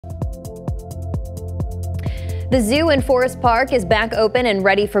The zoo in Forest Park is back open and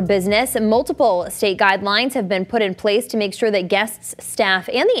ready for business. Multiple state guidelines have been put in place to make sure that guests, staff,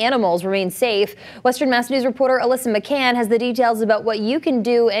 and the animals remain safe. Western Mass News reporter Alyssa McCann has the details about what you can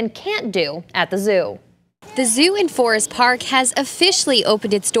do and can't do at the zoo. The zoo in Forest Park has officially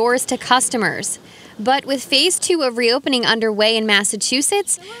opened its doors to customers. But with phase 2 of reopening underway in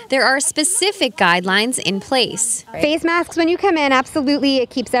Massachusetts, there are specific guidelines in place. Face masks when you come in, absolutely. It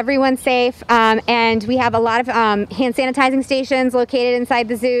keeps everyone safe. And we have a lot of hand sanitizing stations located inside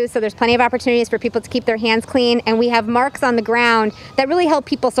the zoo, so there's plenty of opportunities for people to keep their hands clean. And we have marks on the ground that really help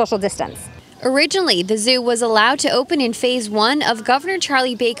people social distance. Originally, the zoo was allowed to open in phase 1 of Governor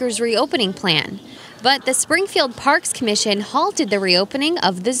Charlie Baker's reopening plan. But the Springfield Parks Commission halted the reopening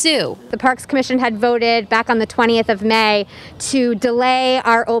of the zoo. The Parks Commission had voted back on the 20th of May to delay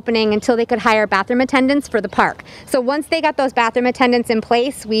our opening until they could hire bathroom attendants for the park. So once they got those bathroom attendants in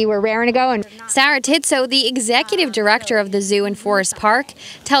place, we were raring to go. And Sarah Titso, the executive director of the zoo in Forest Park,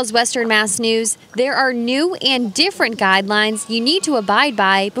 tells Western Mass News there are new and different guidelines you need to abide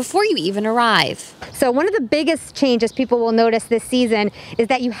by before you even arrive. So one of the biggest changes people will notice this season is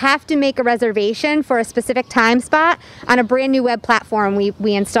that you have to make a reservation for a specific time spot on a brand new web platform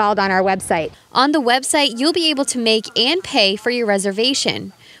we installed on our website. On the website, you'll be able to make and pay for your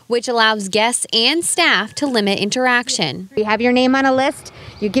reservation, which allows guests and staff to limit interaction. You have your name on a list,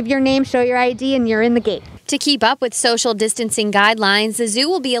 you give your name, show your ID, and you're in the gate. To keep up with social distancing guidelines, the zoo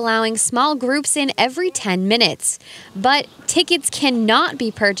will be allowing small groups in every 10 minutes. But tickets cannot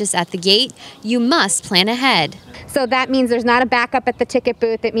be purchased at the gate. You must plan ahead. So that means there's not a backup at the ticket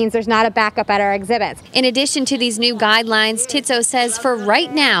booth. It means there's not a backup at our exhibits. In addition to these new guidelines, Titso says for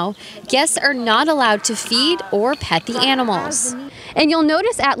right now, guests are not allowed to feed or pet the animals. And you'll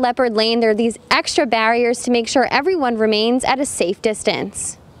notice at Leopard Lane there are these extra barriers to make sure everyone remains at a safe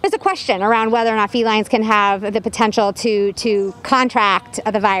distance. There's a question around whether or not felines can have the potential to contract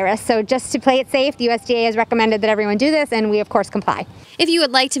the virus. So just to play it safe, the USDA has recommended that everyone do this, and we of course comply. If you would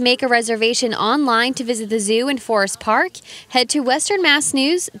like to make a reservation online to visit the zoo in Forest Park, head to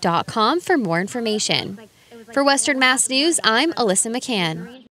westernmassnews.com for more information. For Western Mass News, I'm Alyssa McCann.